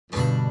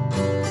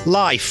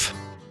Life.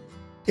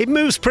 It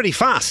moves pretty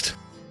fast.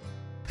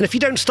 And if you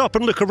don't stop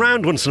and look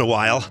around once in a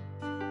while,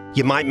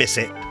 you might miss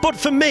it. But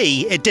for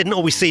me, it didn't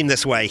always seem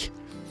this way.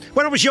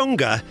 When I was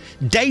younger,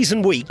 days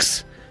and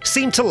weeks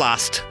seemed to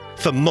last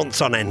for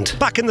months on end.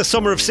 Back in the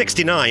summer of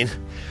 '69,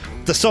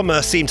 the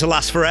summer seemed to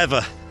last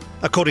forever,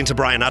 according to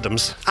Bryan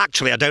Adams.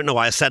 Actually, I don't know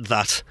why I said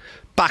that.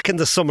 Back in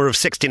the summer of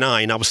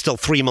 '69, I was still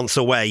 3 months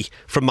away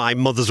from my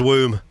mother's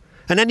womb.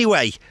 And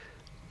anyway,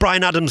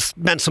 Bryan Adams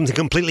meant something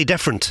completely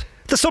different.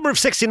 The summer of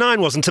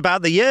 '69 wasn't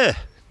about the year.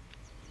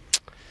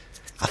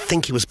 I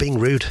think he was being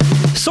rude.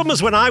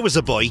 Summers when I was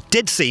a boy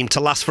did seem to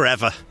last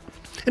forever.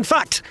 In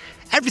fact,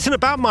 everything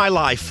about my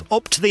life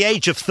up to the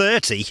age of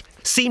 30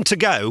 seemed to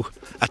go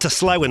at a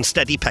slow and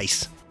steady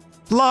pace.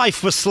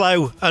 Life was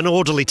slow and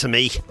orderly to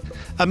me,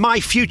 and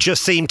my future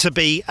seemed to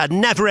be a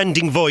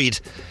never-ending void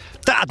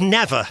that I'd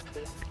never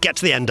get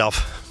to the end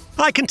of.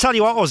 I can tell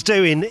you what I was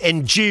doing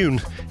in June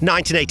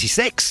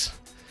 1986,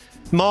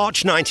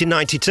 March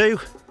 1992,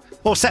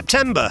 or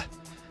September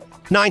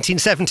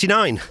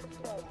 1979.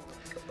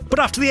 But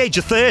after the age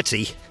of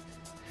 30,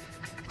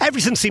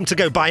 everything seemed to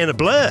go by in a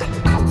blur.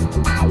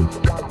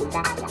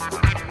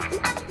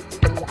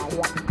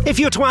 If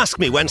you were to ask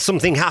me when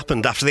something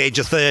happened after the age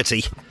of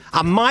 30,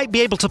 I might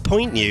be able to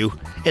point you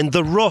in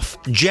the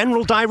rough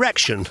general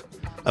direction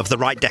of the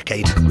right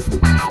decade.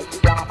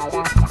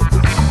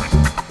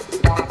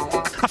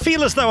 I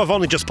feel as though I've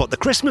only just put the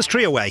Christmas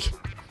tree away,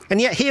 and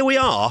yet here we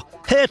are,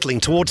 hurtling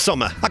towards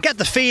summer. I get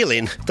the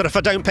feeling that if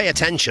I don't pay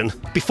attention,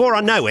 before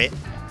I know it,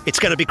 it's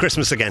going to be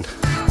Christmas again.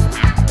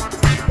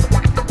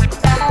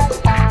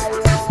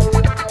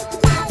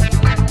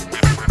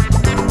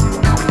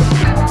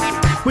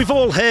 We've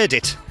all heard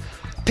it.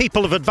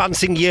 People of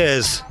advancing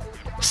years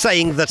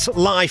saying that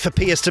life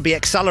appears to be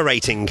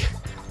accelerating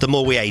the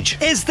more we age.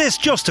 Is this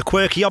just a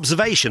quirky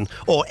observation,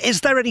 or is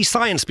there any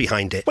science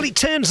behind it? Well, it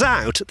turns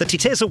out that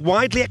it is a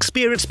widely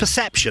experienced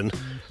perception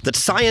that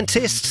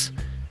scientists,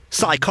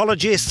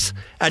 psychologists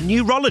and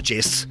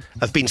neurologists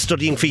have been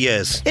studying for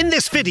years. In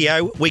this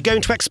video, we're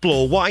going to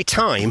explore why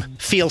time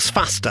feels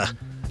faster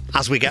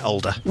as we get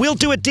older. We'll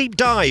do a deep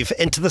dive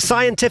into the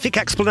scientific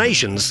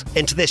explanations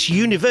into this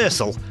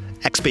universal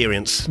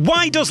experience.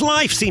 Why does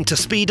life seem to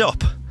speed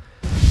up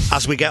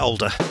as we get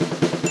older?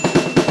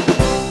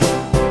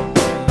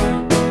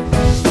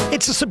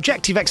 It's a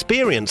subjective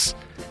experience.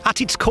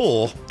 At its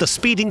core, the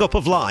speeding up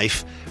of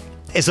life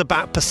is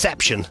about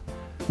perception,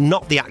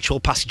 not the actual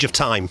passage of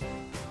time.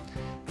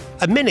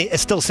 A minute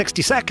is still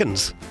 60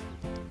 seconds,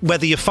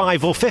 whether you're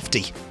 5 or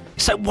 50.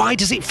 So why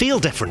does it feel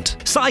different?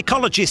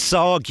 Psychologists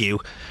argue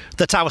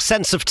that our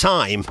sense of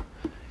time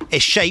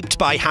is shaped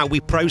by how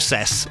we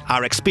process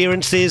our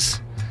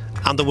experiences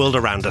and the world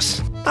around us.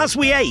 As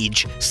we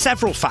age,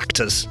 several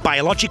factors,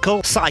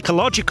 biological,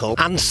 psychological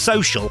and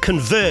social,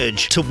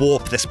 converge to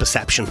warp this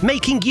perception,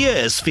 making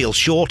years feel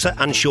shorter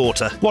and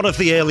shorter. One of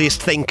the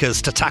earliest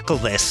thinkers to tackle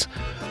this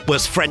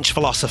was French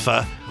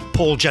philosopher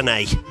Paul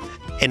Janet.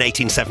 In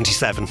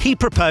 1877, he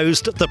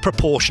proposed the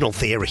proportional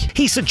theory.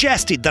 He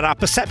suggested that our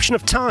perception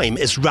of time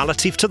is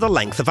relative to the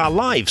length of our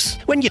lives.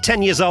 When you're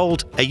 10 years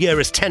old, a year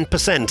is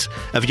 10%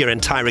 of your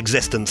entire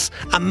existence,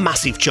 a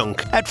massive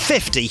chunk. At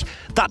 50,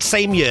 that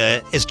same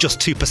year is just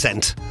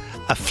 2%,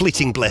 a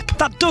fleeting blip.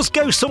 That does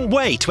go some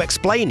way to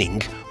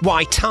explaining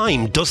why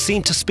time does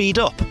seem to speed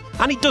up.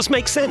 And it does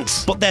make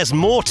sense, but there's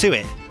more to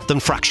it than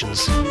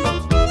fractions.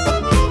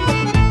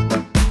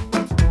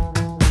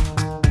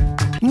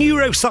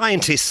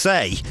 Neuroscientists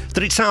say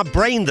that it's our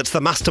brain that's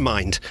the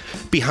mastermind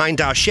behind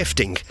our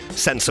shifting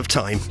sense of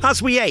time.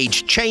 As we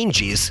age,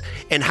 changes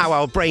in how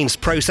our brains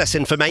process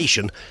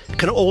information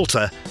can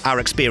alter our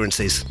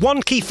experiences.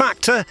 One key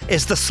factor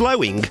is the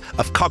slowing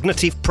of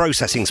cognitive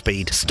processing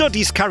speed.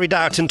 Studies carried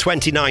out in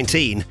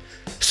 2019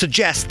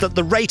 suggest that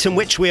the rate in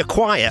which we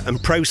acquire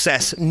and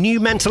process new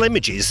mental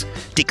images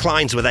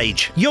declines with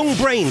age. Young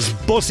brains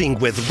buzzing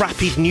with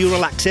rapid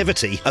neural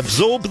activity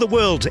absorb the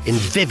world in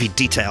vivid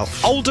detail.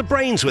 Older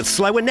brains with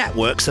slower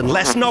networks and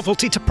less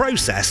novelty to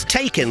process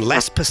take in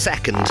less per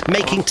second,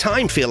 making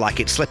time feel like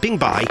it's slipping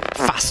by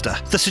faster.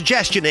 The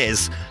suggestion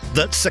is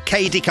that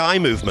saccadic eye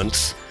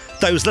movements,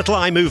 those little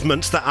eye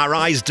movements that our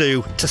eyes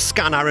do to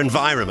scan our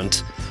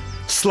environment,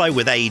 slow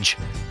with age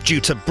due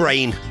to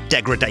brain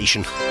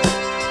degradation.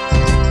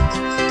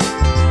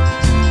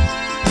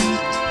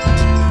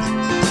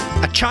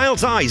 A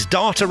child's eyes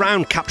dart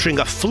around capturing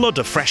a flood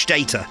of fresh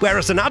data,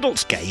 whereas an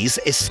adult's gaze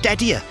is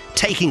steadier,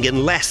 taking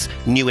in less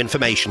new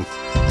information.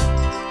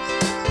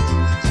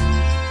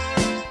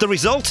 The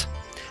result?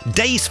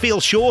 Days feel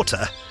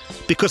shorter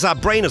because our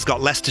brain has got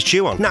less to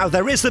chew on. Now,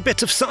 there is a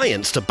bit of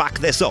science to back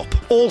this up.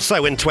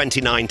 Also in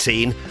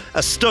 2019,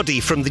 a study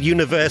from the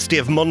University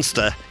of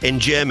Munster in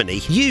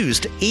Germany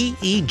used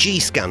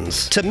EEG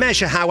scans to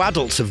measure how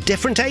adults of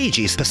different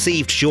ages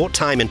perceived short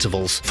time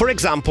intervals. For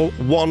example,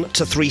 1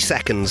 to 3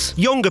 seconds.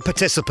 Younger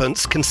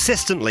participants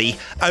consistently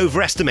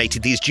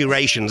overestimated these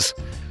durations,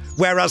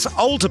 whereas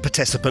older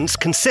participants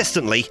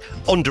consistently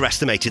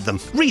underestimated them.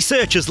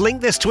 Researchers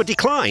link this to a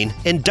decline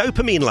in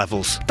dopamine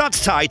levels.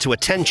 That's tied to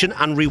attention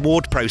and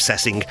reward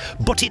processing,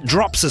 but it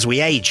drops as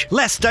we age.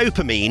 Less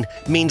dopamine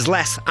means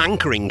less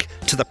anchoring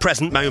to the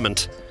present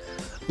moment,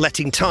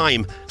 letting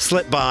time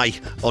slip by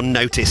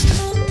unnoticed.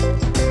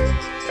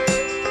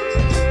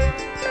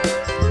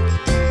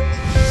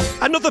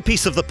 Another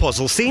piece of the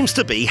puzzle seems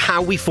to be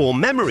how we form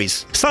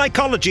memories.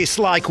 Psychologists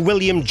like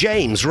William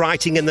James,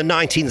 writing in the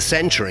 19th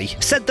century,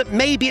 said that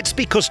maybe it's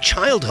because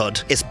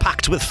childhood is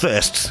packed with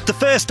firsts. The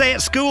first day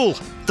at school,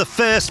 the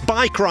first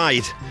bike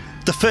ride,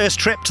 the first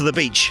trip to the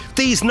beach.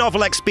 These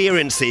novel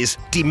experiences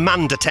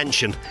demand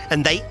attention,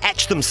 and they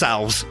etch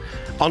themselves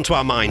onto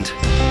our mind.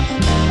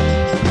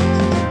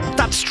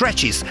 That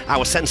stretches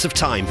our sense of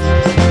time.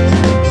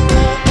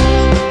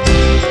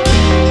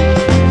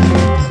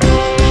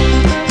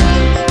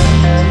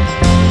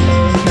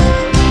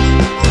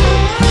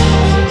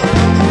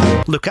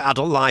 Look at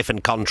adult life in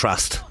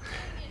contrast.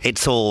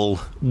 It's all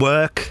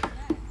work,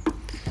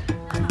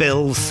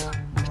 bills,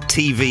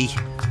 TV,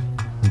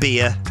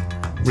 beer,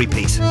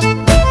 repeat.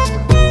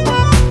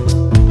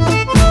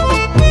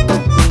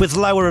 With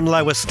lower and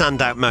lower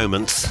standout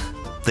moments,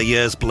 the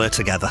years blur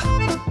together.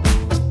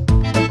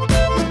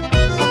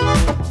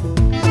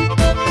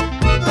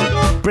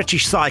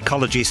 British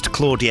psychologist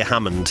Claudia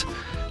Hammond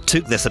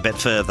took this a bit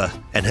further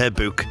in her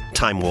book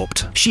Time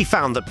Warped. She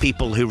found that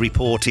people who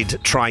reported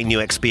trying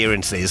new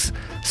experiences,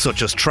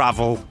 such as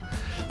travel,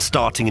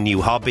 starting a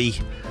new hobby,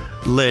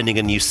 learning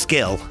a new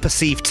skill,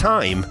 perceived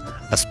time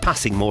as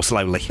passing more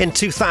slowly. In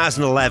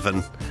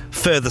 2011,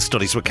 further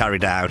studies were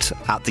carried out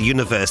at the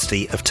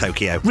University of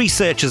Tokyo.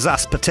 Researchers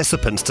asked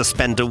participants to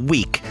spend a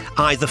week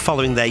either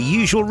following their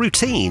usual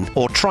routine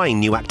or trying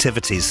new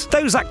activities.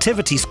 Those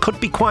activities could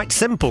be quite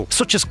simple,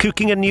 such as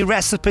cooking a new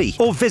recipe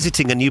or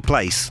visiting a new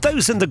place.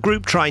 Those in the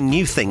group trying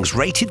new things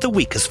rated the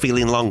week as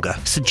feeling longer,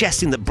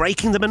 suggesting that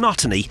breaking the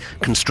monotony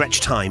can stretch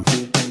time.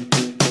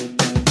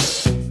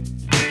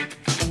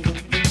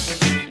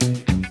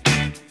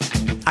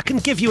 I can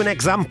give you an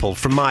example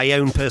from my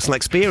own personal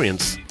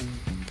experience.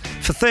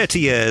 For 30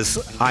 years,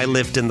 I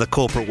lived in the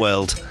corporate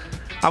world.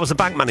 I was a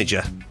bank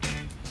manager.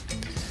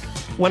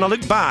 When I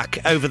look back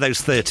over those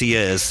 30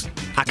 years,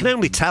 I can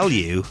only tell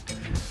you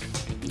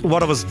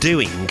what I was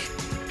doing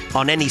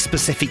on any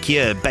specific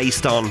year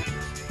based on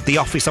the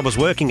office I was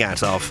working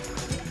out of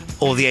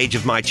or the age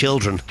of my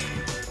children.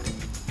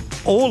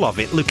 All of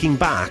it, looking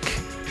back,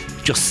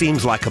 just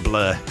seems like a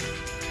blur.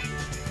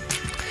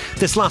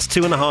 This last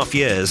 2.5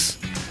 years,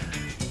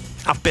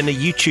 I've been a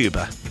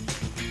YouTuber.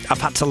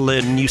 I've had to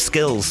learn new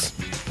skills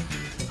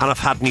and I've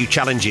had new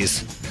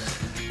challenges,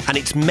 and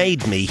it's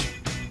made me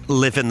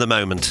live in the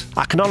moment.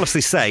 I can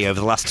honestly say over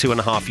the last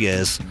 2.5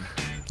 years,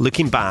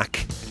 looking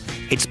back,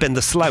 it's been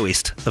the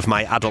slowest of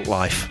my adult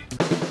life.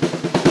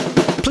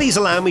 Please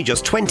allow me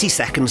just 20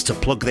 seconds to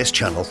plug this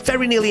channel.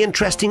 Very Nearly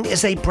Interesting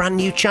is a brand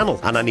new channel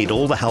and I need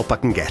all the help I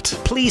can get.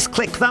 Please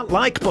click that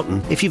like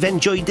button if you've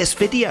enjoyed this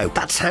video.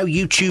 That's how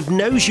YouTube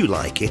knows you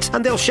like it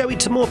and they'll show it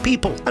to more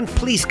people. And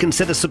please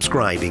consider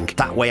subscribing.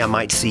 That way I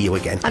might see you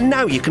again. And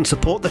now you can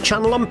support the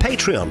channel on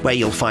Patreon, where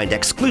you'll find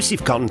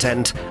exclusive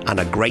content and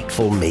a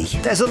grateful me.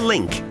 There's a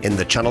link in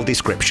the channel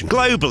description.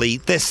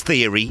 Globally, this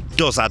theory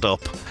does add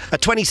up. A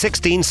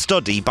 2016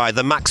 study by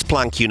the Max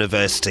Planck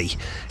University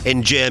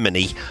in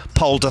Germany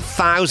polled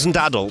 1,000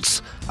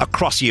 adults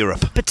across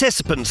Europe.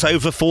 Participants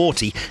over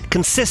 40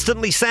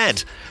 consistently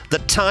said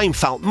that time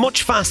felt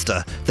much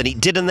faster than it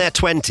did in their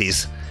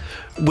 20s,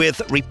 with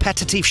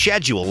repetitive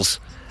schedules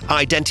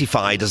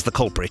identified as the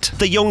culprit.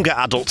 The younger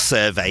adults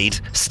surveyed,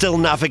 still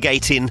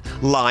navigating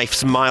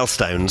life's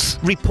milestones,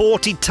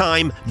 reported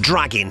time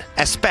dragging,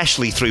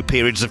 especially through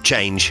periods of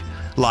change,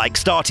 like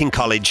starting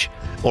college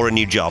or a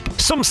new job.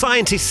 Some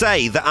scientists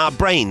say that our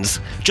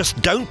brains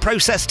just don't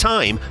process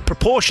time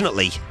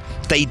proportionately.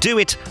 They do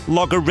it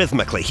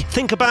logarithmically.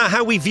 Think about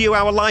how we view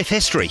our life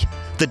history.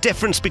 The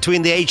difference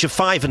between the age of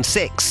 5 and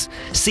 6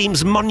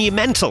 seems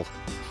monumental.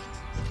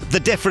 The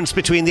difference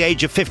between the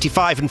age of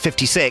 55 and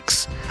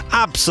 56,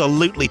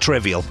 absolutely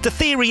trivial. The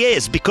theory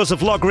is, because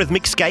of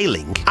logarithmic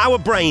scaling, our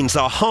brains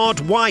are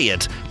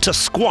hardwired to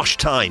squash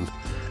time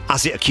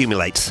as it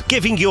accumulates.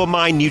 Giving your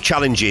mind new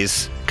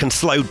challenges can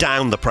slow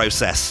down the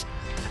process.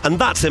 And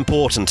that's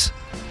important,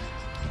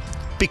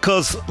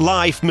 because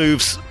life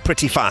moves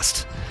pretty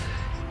fast.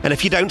 And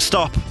if you don't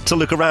stop to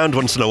look around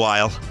once in a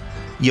while,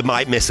 you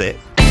might miss it.